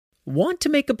Want to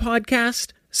make a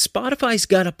podcast? Spotify's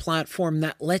got a platform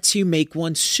that lets you make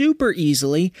one super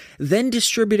easily, then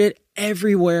distribute it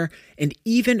everywhere and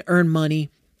even earn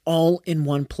money all in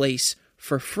one place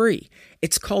for free.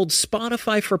 It's called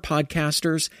Spotify for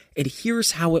Podcasters, and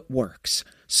here's how it works.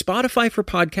 Spotify for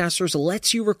Podcasters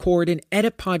lets you record and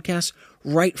edit podcasts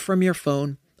right from your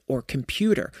phone or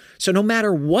computer. So no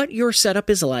matter what your setup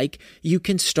is like, you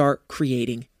can start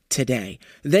creating today.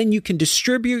 Then you can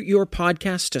distribute your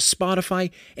podcast to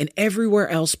Spotify and everywhere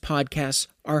else podcasts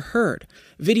are heard.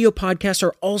 Video podcasts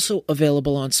are also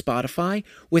available on Spotify.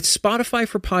 With Spotify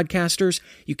for Podcasters,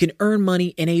 you can earn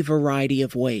money in a variety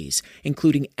of ways,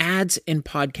 including ads and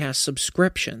podcast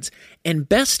subscriptions. And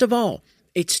best of all,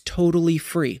 it's totally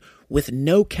free with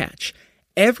no catch.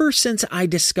 Ever since I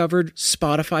discovered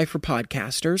Spotify for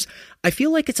Podcasters, I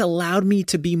feel like it's allowed me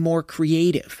to be more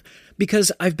creative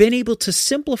because I've been able to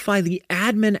simplify the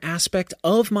admin aspect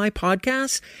of my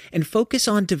podcast and focus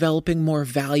on developing more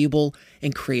valuable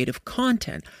and creative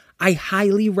content. I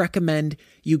highly recommend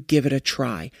you give it a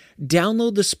try.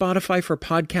 Download the Spotify for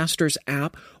Podcasters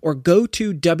app or go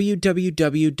to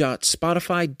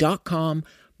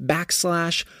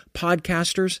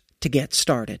www.spotify.com/podcasters to get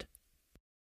started.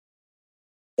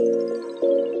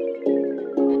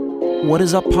 What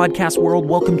is up, podcast world?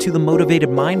 Welcome to The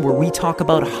Motivated Mind, where we talk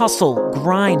about hustle,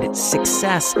 grind,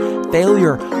 success,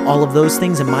 failure, all of those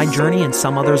things in my journey and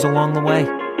some others along the way.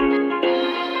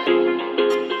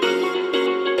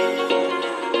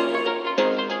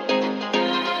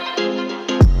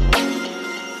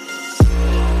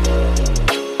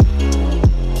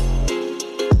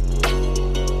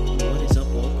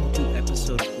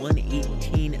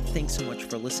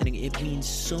 Listening. It means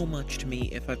so much to me.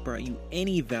 If I've brought you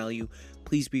any value,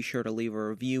 please be sure to leave a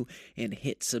review and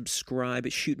hit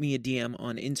subscribe. Shoot me a DM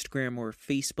on Instagram or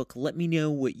Facebook. Let me know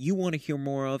what you want to hear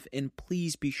more of, and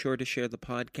please be sure to share the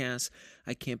podcast.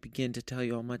 I can't begin to tell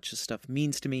you how much this stuff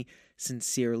means to me.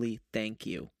 Sincerely, thank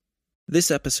you.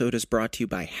 This episode is brought to you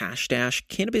by Hashdash.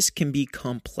 Cannabis can be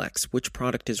complex. Which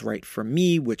product is right for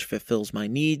me, which fulfills my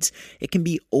needs? It can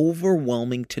be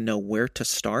overwhelming to know where to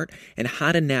start and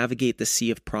how to navigate the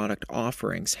sea of product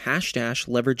offerings. Hashdash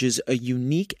leverages a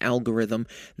unique algorithm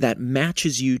that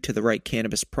matches you to the right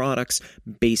cannabis products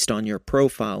based on your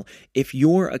profile. If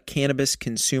you're a cannabis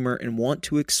consumer and want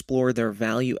to explore their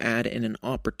value add and an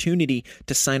opportunity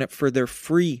to sign up for their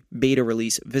free beta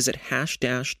release, visit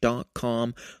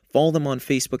hashdash.com. Follow them on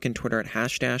Facebook and Twitter at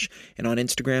Hashdash and on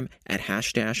Instagram at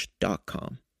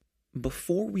hashdash.com.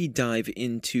 Before we dive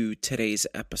into today's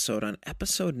episode, on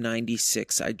episode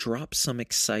 96, I dropped some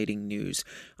exciting news.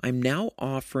 I'm now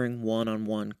offering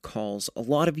one-on-one calls. A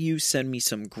lot of you send me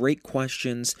some great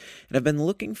questions, and I've been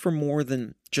looking for more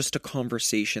than just a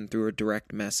conversation through a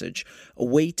direct message, a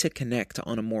way to connect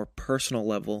on a more personal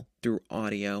level through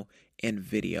audio and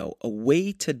video, a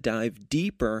way to dive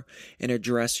deeper and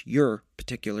address your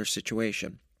particular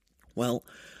situation. Well,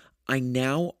 I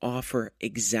now offer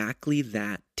exactly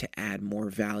that to add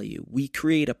more value. We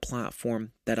create a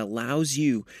platform that allows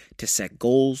you to set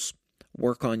goals,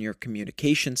 work on your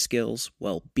communication skills,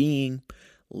 well-being,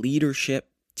 leadership,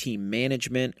 team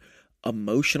management,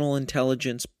 emotional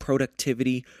intelligence,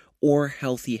 productivity, or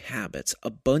healthy habits. A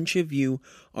bunch of you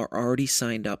are already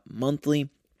signed up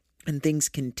monthly, and things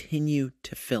continue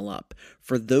to fill up.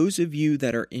 For those of you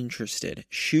that are interested,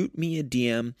 shoot me a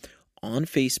DM on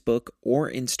Facebook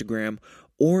or Instagram,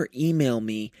 or email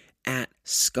me at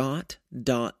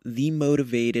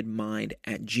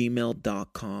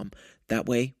scott.themotivatedmind@gmail.com. That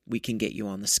way we can get you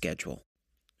on the schedule.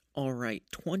 All right,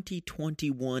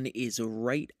 2021 is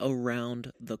right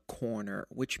around the corner,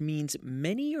 which means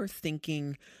many are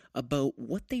thinking about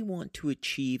what they want to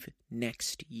achieve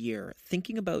next year,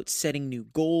 thinking about setting new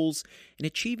goals and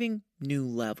achieving new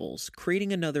levels,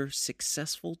 creating another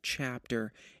successful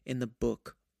chapter in the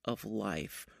book of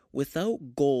life.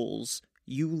 Without goals,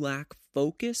 you lack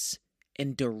focus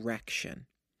and direction.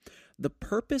 The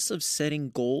purpose of setting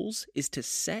goals is to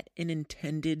set an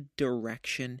intended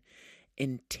direction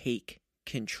and take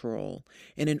control.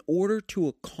 And in order to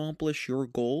accomplish your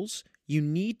goals, you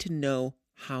need to know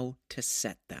how to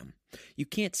set them. You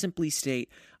can't simply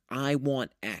state, I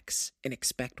want X, and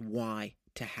expect Y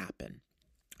to happen.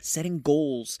 Setting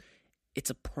goals,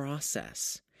 it's a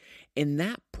process. And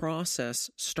that process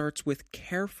starts with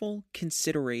careful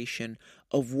consideration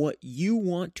of what you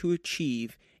want to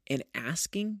achieve and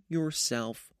asking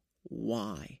yourself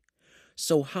why.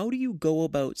 So how do you go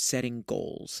about setting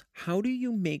goals? How do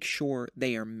you make sure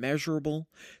they are measurable,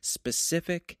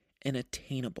 specific, and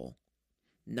attainable?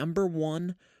 Number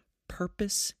one,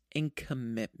 purpose and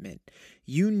commitment.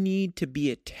 You need to be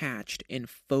attached and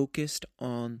focused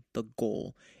on the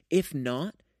goal. If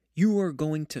not, you are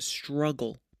going to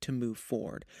struggle to move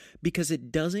forward because it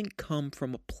doesn't come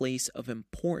from a place of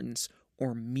importance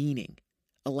or meaning,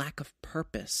 a lack of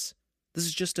purpose. This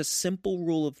is just a simple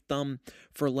rule of thumb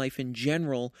for life in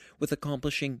general with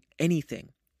accomplishing anything.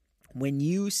 When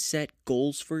you set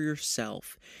goals for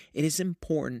yourself, it is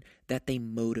important that they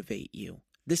motivate you.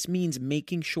 This means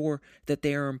making sure that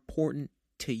they are important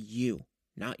to you,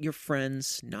 not your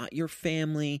friends, not your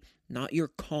family, not your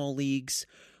colleagues.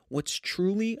 What's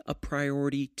truly a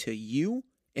priority to you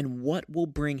and what will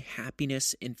bring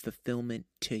happiness and fulfillment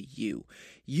to you.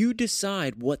 You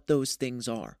decide what those things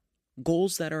are.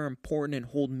 Goals that are important and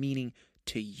hold meaning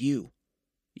to you.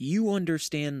 You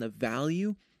understand the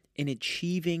value in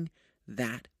achieving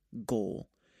that goal.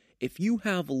 If you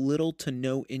have little to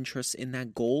no interest in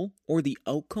that goal or the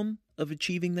outcome of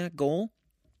achieving that goal,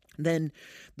 then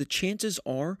the chances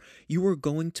are you are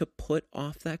going to put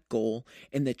off that goal,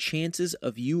 and the chances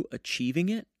of you achieving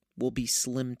it will be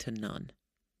slim to none.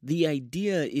 The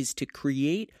idea is to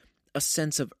create a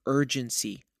sense of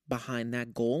urgency behind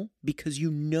that goal because you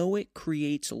know it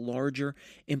creates larger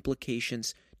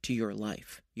implications to your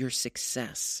life, your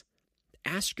success.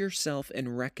 Ask yourself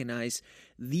and recognize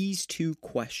these two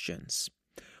questions.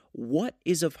 What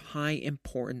is of high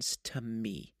importance to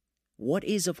me? What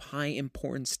is of high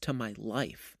importance to my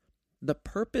life? The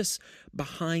purpose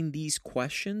behind these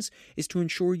questions is to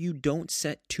ensure you don't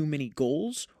set too many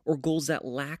goals or goals that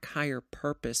lack higher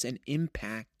purpose and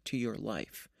impact to your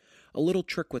life. A little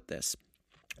trick with this.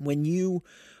 When you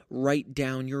write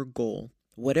down your goal,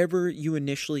 whatever you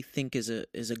initially think is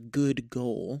a good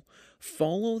goal,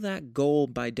 follow that goal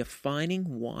by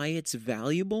defining why it's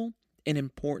valuable and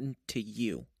important to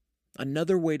you.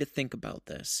 Another way to think about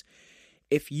this,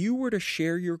 if you were to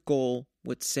share your goal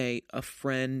with, say, a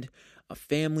friend, a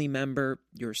family member,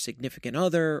 your significant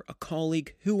other, a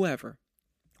colleague, whoever,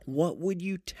 what would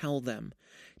you tell them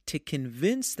to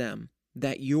convince them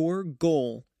that your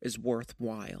goal is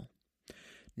worthwhile?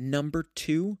 Number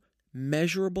 2,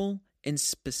 measurable and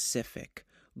specific.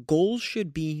 Goals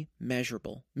should be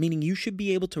measurable, meaning you should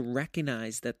be able to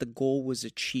recognize that the goal was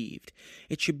achieved.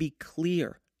 It should be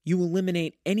clear. You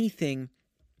eliminate anything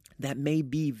that may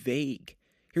be vague.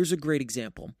 Here's a great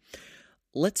example.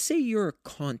 Let's say you're a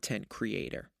content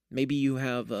creator. Maybe you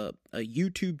have a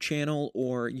YouTube channel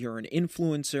or you're an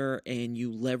influencer and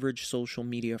you leverage social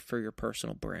media for your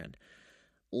personal brand.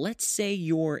 Let's say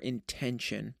your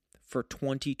intention for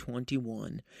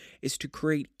 2021 is to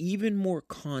create even more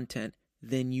content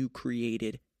than you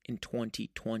created in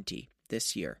 2020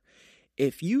 this year.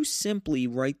 If you simply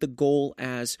write the goal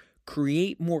as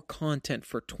create more content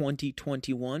for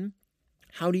 2021,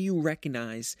 how do you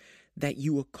recognize that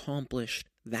you accomplished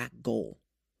that goal?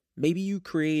 Maybe you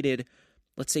created,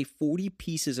 let's say, 40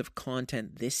 pieces of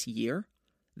content this year.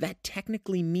 That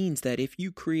technically means that if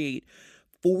you create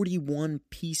 41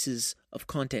 pieces of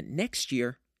content next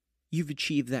year, you've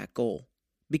achieved that goal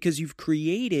because you've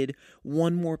created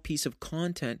one more piece of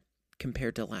content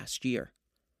compared to last year.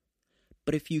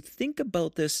 But if you think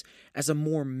about this as a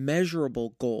more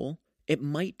measurable goal, it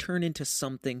might turn into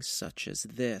something such as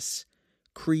this.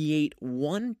 Create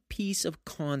one piece of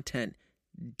content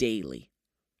daily.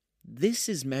 This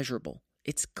is measurable.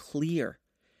 It's clear.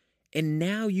 And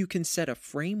now you can set a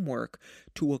framework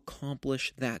to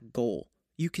accomplish that goal.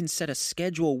 You can set a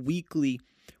schedule weekly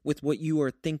with what you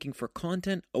are thinking for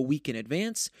content a week in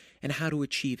advance and how to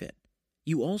achieve it.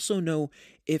 You also know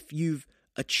if you've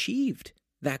achieved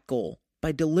that goal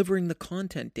by delivering the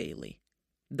content daily.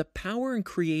 The power in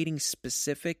creating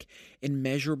specific and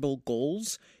measurable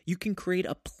goals, you can create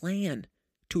a plan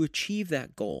to achieve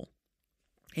that goal.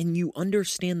 And you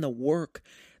understand the work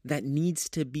that needs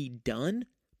to be done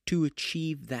to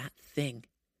achieve that thing.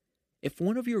 If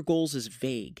one of your goals is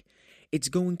vague, it's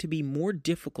going to be more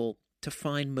difficult to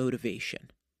find motivation.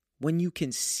 When you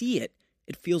can see it,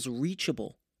 it feels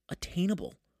reachable,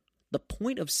 attainable. The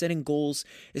point of setting goals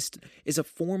is a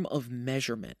form of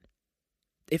measurement.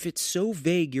 If it's so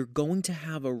vague, you're going to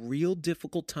have a real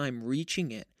difficult time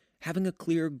reaching it. Having a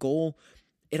clear goal,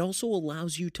 it also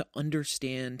allows you to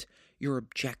understand your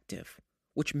objective,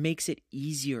 which makes it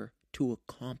easier to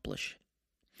accomplish.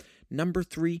 Number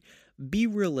 3, be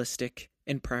realistic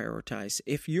and prioritize.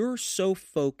 If you're so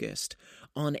focused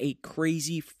on a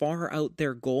crazy, far out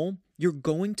there goal, you're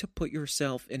going to put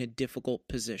yourself in a difficult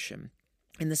position.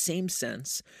 In the same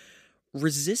sense,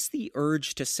 resist the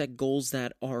urge to set goals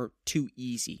that are too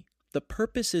easy. The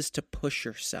purpose is to push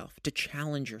yourself, to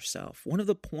challenge yourself. One of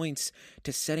the points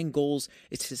to setting goals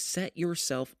is to set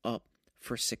yourself up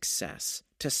for success,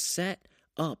 to set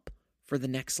up for the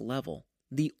next level.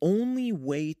 The only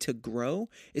way to grow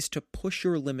is to push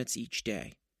your limits each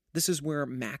day. This is where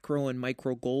macro and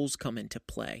micro goals come into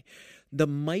play. The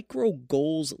micro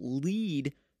goals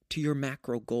lead to your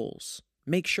macro goals.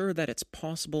 Make sure that it's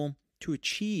possible to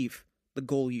achieve the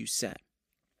goal you set.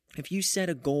 If you set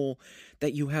a goal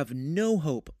that you have no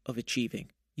hope of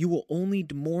achieving, you will only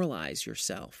demoralize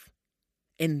yourself.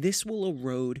 And this will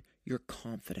erode your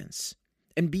confidence.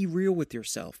 And be real with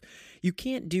yourself. You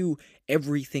can't do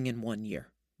everything in 1 year.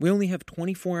 We only have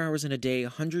 24 hours in a day,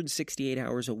 168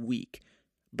 hours a week.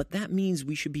 But that means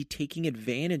we should be taking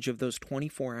advantage of those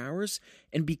 24 hours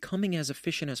and becoming as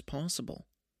efficient as possible.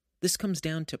 This comes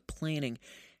down to planning.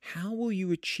 How will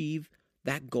you achieve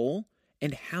that goal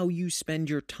and how you spend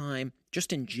your time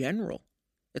just in general?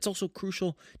 It's also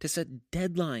crucial to set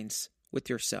deadlines with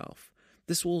yourself.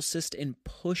 This will assist in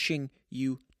pushing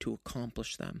you to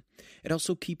accomplish them. It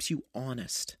also keeps you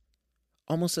honest.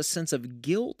 Almost a sense of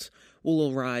guilt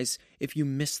will arise if you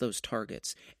miss those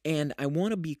targets. And I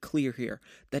want to be clear here.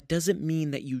 That doesn't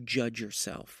mean that you judge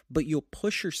yourself, but you'll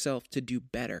push yourself to do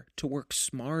better, to work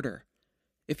smarter.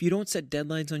 If you don't set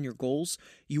deadlines on your goals,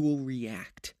 you will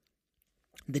react.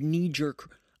 The knee-jerk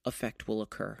effect will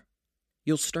occur.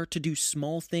 You'll start to do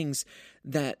small things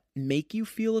that make you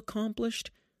feel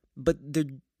accomplished, but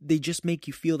they just make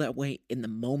you feel that way in the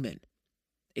moment.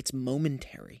 It's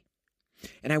momentary.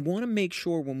 And I want to make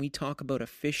sure when we talk about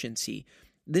efficiency,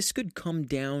 this could come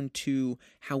down to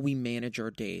how we manage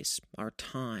our days, our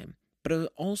time. But it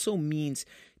also means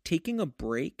taking a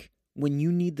break when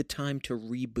you need the time to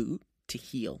reboot, to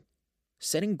heal.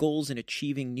 Setting goals and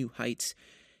achieving new heights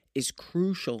is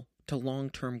crucial to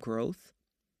long-term growth,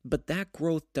 but that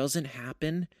growth doesn't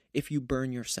happen if you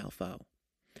burn yourself out.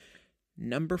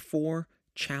 Number 4,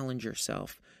 challenge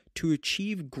yourself. To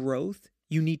achieve growth,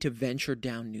 you need to venture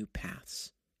down new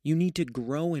paths. You need to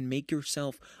grow and make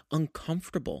yourself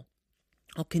uncomfortable.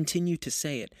 I'll continue to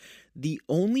say it. The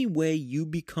only way you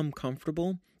become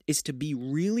comfortable is to be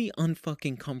really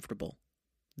unfucking comfortable.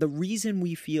 The reason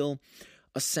we feel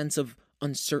a sense of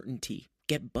uncertainty,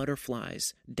 get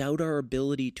butterflies, doubt our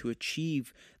ability to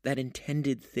achieve that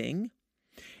intended thing,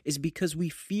 is because we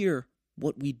fear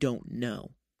what we don't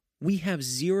know. We have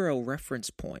 0 reference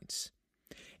points.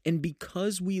 And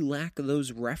because we lack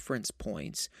those reference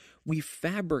points, we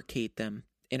fabricate them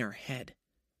in our head.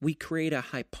 We create a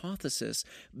hypothesis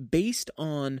based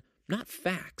on not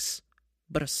facts,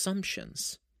 but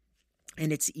assumptions.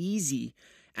 And it's easy,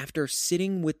 after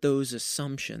sitting with those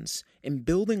assumptions and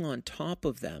building on top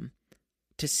of them,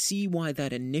 to see why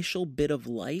that initial bit of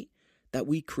light that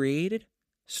we created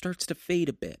starts to fade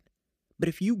a bit. But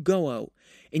if you go out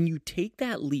and you take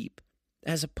that leap,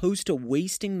 as opposed to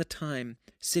wasting the time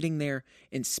sitting there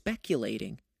and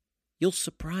speculating, you'll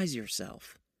surprise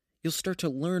yourself. You'll start to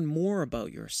learn more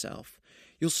about yourself.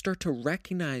 You'll start to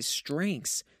recognize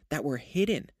strengths that were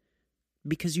hidden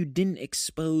because you didn't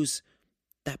expose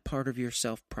that part of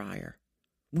yourself prior.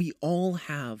 We all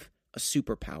have a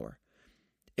superpower.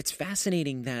 It's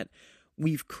fascinating that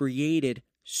we've created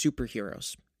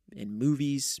superheroes in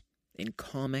movies, in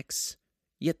comics,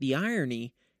 yet the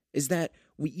irony is that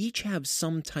we each have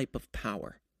some type of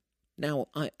power. Now,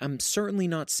 I'm certainly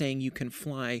not saying you can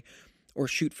fly or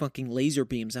shoot fucking laser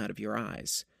beams out of your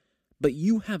eyes, but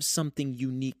you have something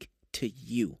unique to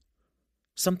you.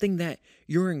 Something that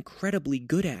you're incredibly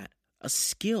good at, a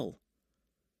skill.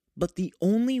 But the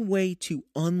only way to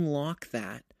unlock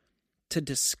that, to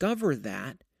discover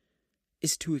that,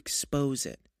 is to expose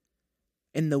it.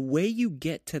 And the way you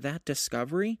get to that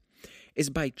discovery is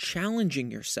by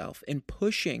challenging yourself and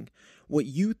pushing what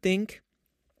you think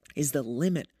is the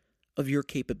limit of your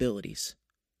capabilities.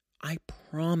 I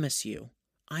promise you,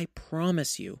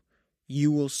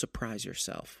 you will surprise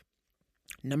yourself.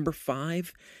 Number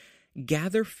 5,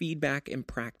 gather feedback and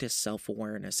practice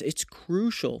self-awareness. It's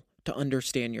crucial to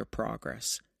understand your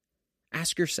progress.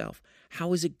 Ask yourself,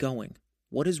 how is it going?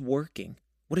 What is working?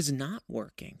 What is not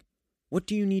working? What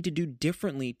do you need to do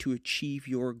differently to achieve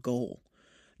your goal?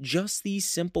 Just these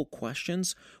simple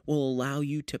questions will allow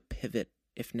you to pivot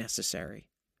if necessary.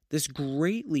 This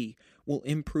greatly will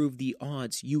improve the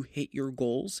odds you hit your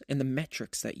goals and the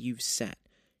metrics that you've set.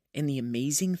 And the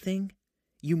amazing thing,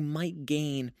 you might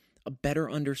gain a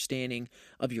better understanding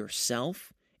of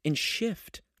yourself and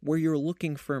shift where you're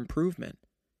looking for improvement.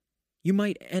 You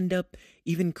might end up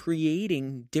even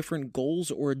creating different goals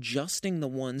or adjusting the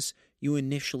ones you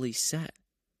initially set.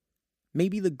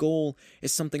 Maybe the goal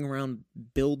is something around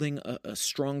building a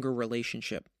stronger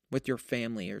relationship with your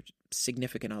family or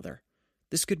significant other.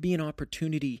 This could be an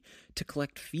opportunity to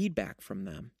collect feedback from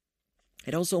them.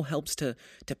 It also helps to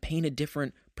paint a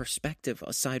different perspective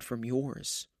aside from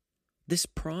yours. This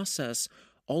process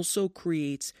also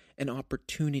creates an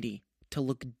opportunity to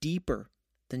look deeper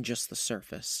than just the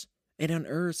surface. It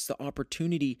unearths the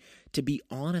opportunity to be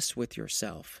honest with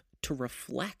yourself, to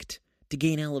reflect, to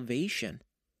gain elevation.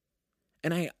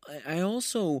 And I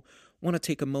also want to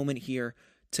take a moment here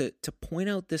to point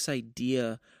out this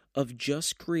idea of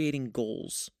just creating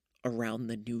goals around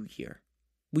the new year.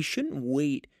 We shouldn't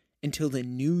wait until the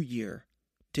new year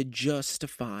to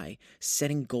justify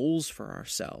setting goals for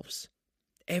ourselves.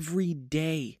 Every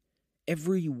day,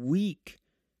 every week,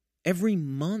 every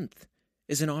month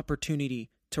is an opportunity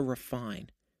to refine,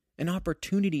 an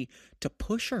opportunity to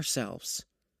push ourselves.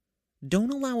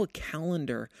 Don't allow a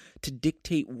calendar to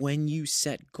dictate when you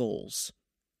set goals.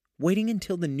 Waiting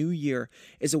until the new year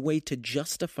is a way to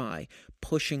justify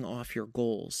pushing off your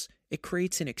goals. It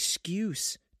creates an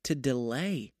excuse to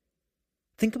delay.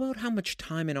 Think about how much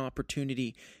time and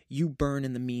opportunity you burn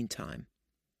in the meantime.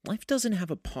 Life doesn't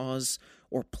have a pause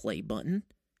or play button.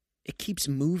 It keeps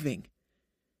moving.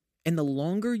 And the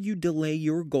longer you delay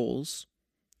your goals,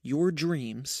 your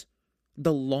dreams,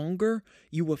 the longer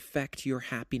you affect your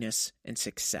happiness and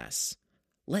success.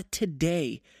 Let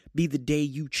today be the day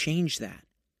you change that.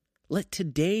 Let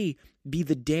today be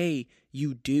the day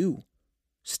you do.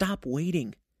 Stop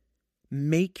waiting.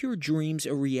 Make your dreams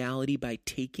a reality by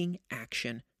taking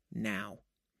action now.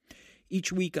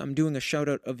 Each week, I'm doing a shout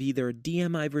out of either a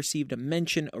DM I've received, a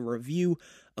mention, a review,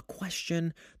 a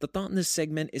question. The thought in this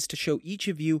segment is to show each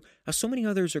of you how so many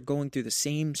others are going through the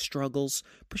same struggles,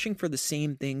 pushing for the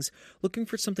same things, looking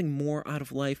for something more out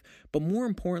of life, but more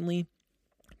importantly,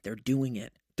 they're doing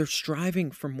it. They're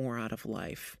striving for more out of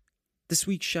life. This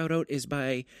week's shout out is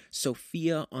by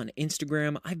Sophia on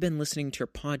Instagram. I've been listening to her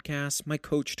podcast. My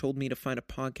coach told me to find a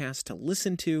podcast to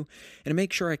listen to and to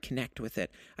make sure I connect with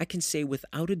it. I can say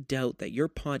without a doubt that your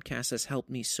podcast has helped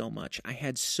me so much. I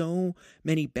had so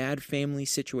many bad family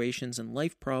situations and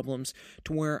life problems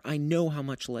to where I know how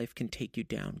much life can take you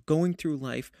down. Going through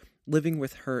life, living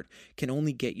with hurt can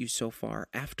only get you so far.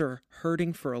 After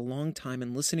hurting for a long time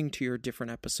and listening to your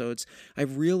different episodes,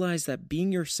 I've realized that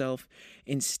being yourself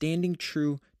and standing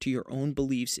true to your own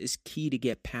beliefs is key to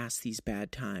get past these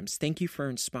bad times. Thank you for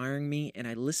inspiring me, and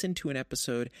I listen to an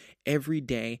episode every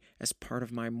day as part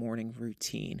of my morning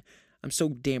routine. I'm so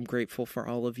damn grateful for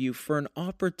all of you. For an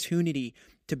opportunity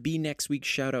to be next week's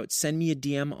shout out, send me a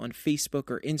DM on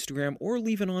Facebook or Instagram, or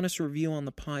leave an honest review on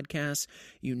the podcast.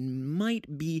 You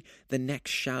might be the next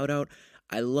shout out.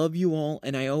 I love you all,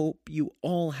 and I hope you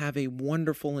all have a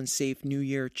wonderful and safe new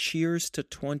year. Cheers to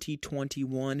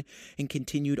 2021 and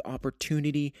continued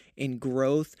opportunity and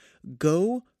growth.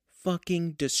 Go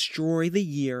fucking destroy the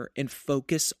year and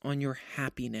focus on your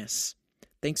happiness.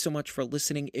 Thanks so much for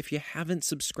listening. If you haven't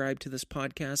subscribed to this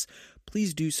podcast,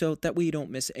 please do so. That way you don't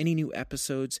miss any new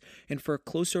episodes. And for a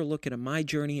closer look at my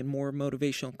journey and more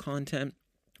motivational content,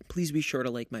 please be sure to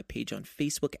like my page on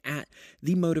Facebook at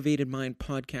The Motivated Mind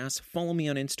Podcast. Follow me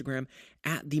on Instagram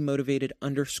at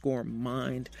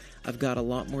TheMotivated_Mind. I've got a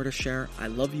lot more to share. I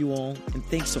love you all, and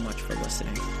thanks so much for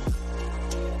listening.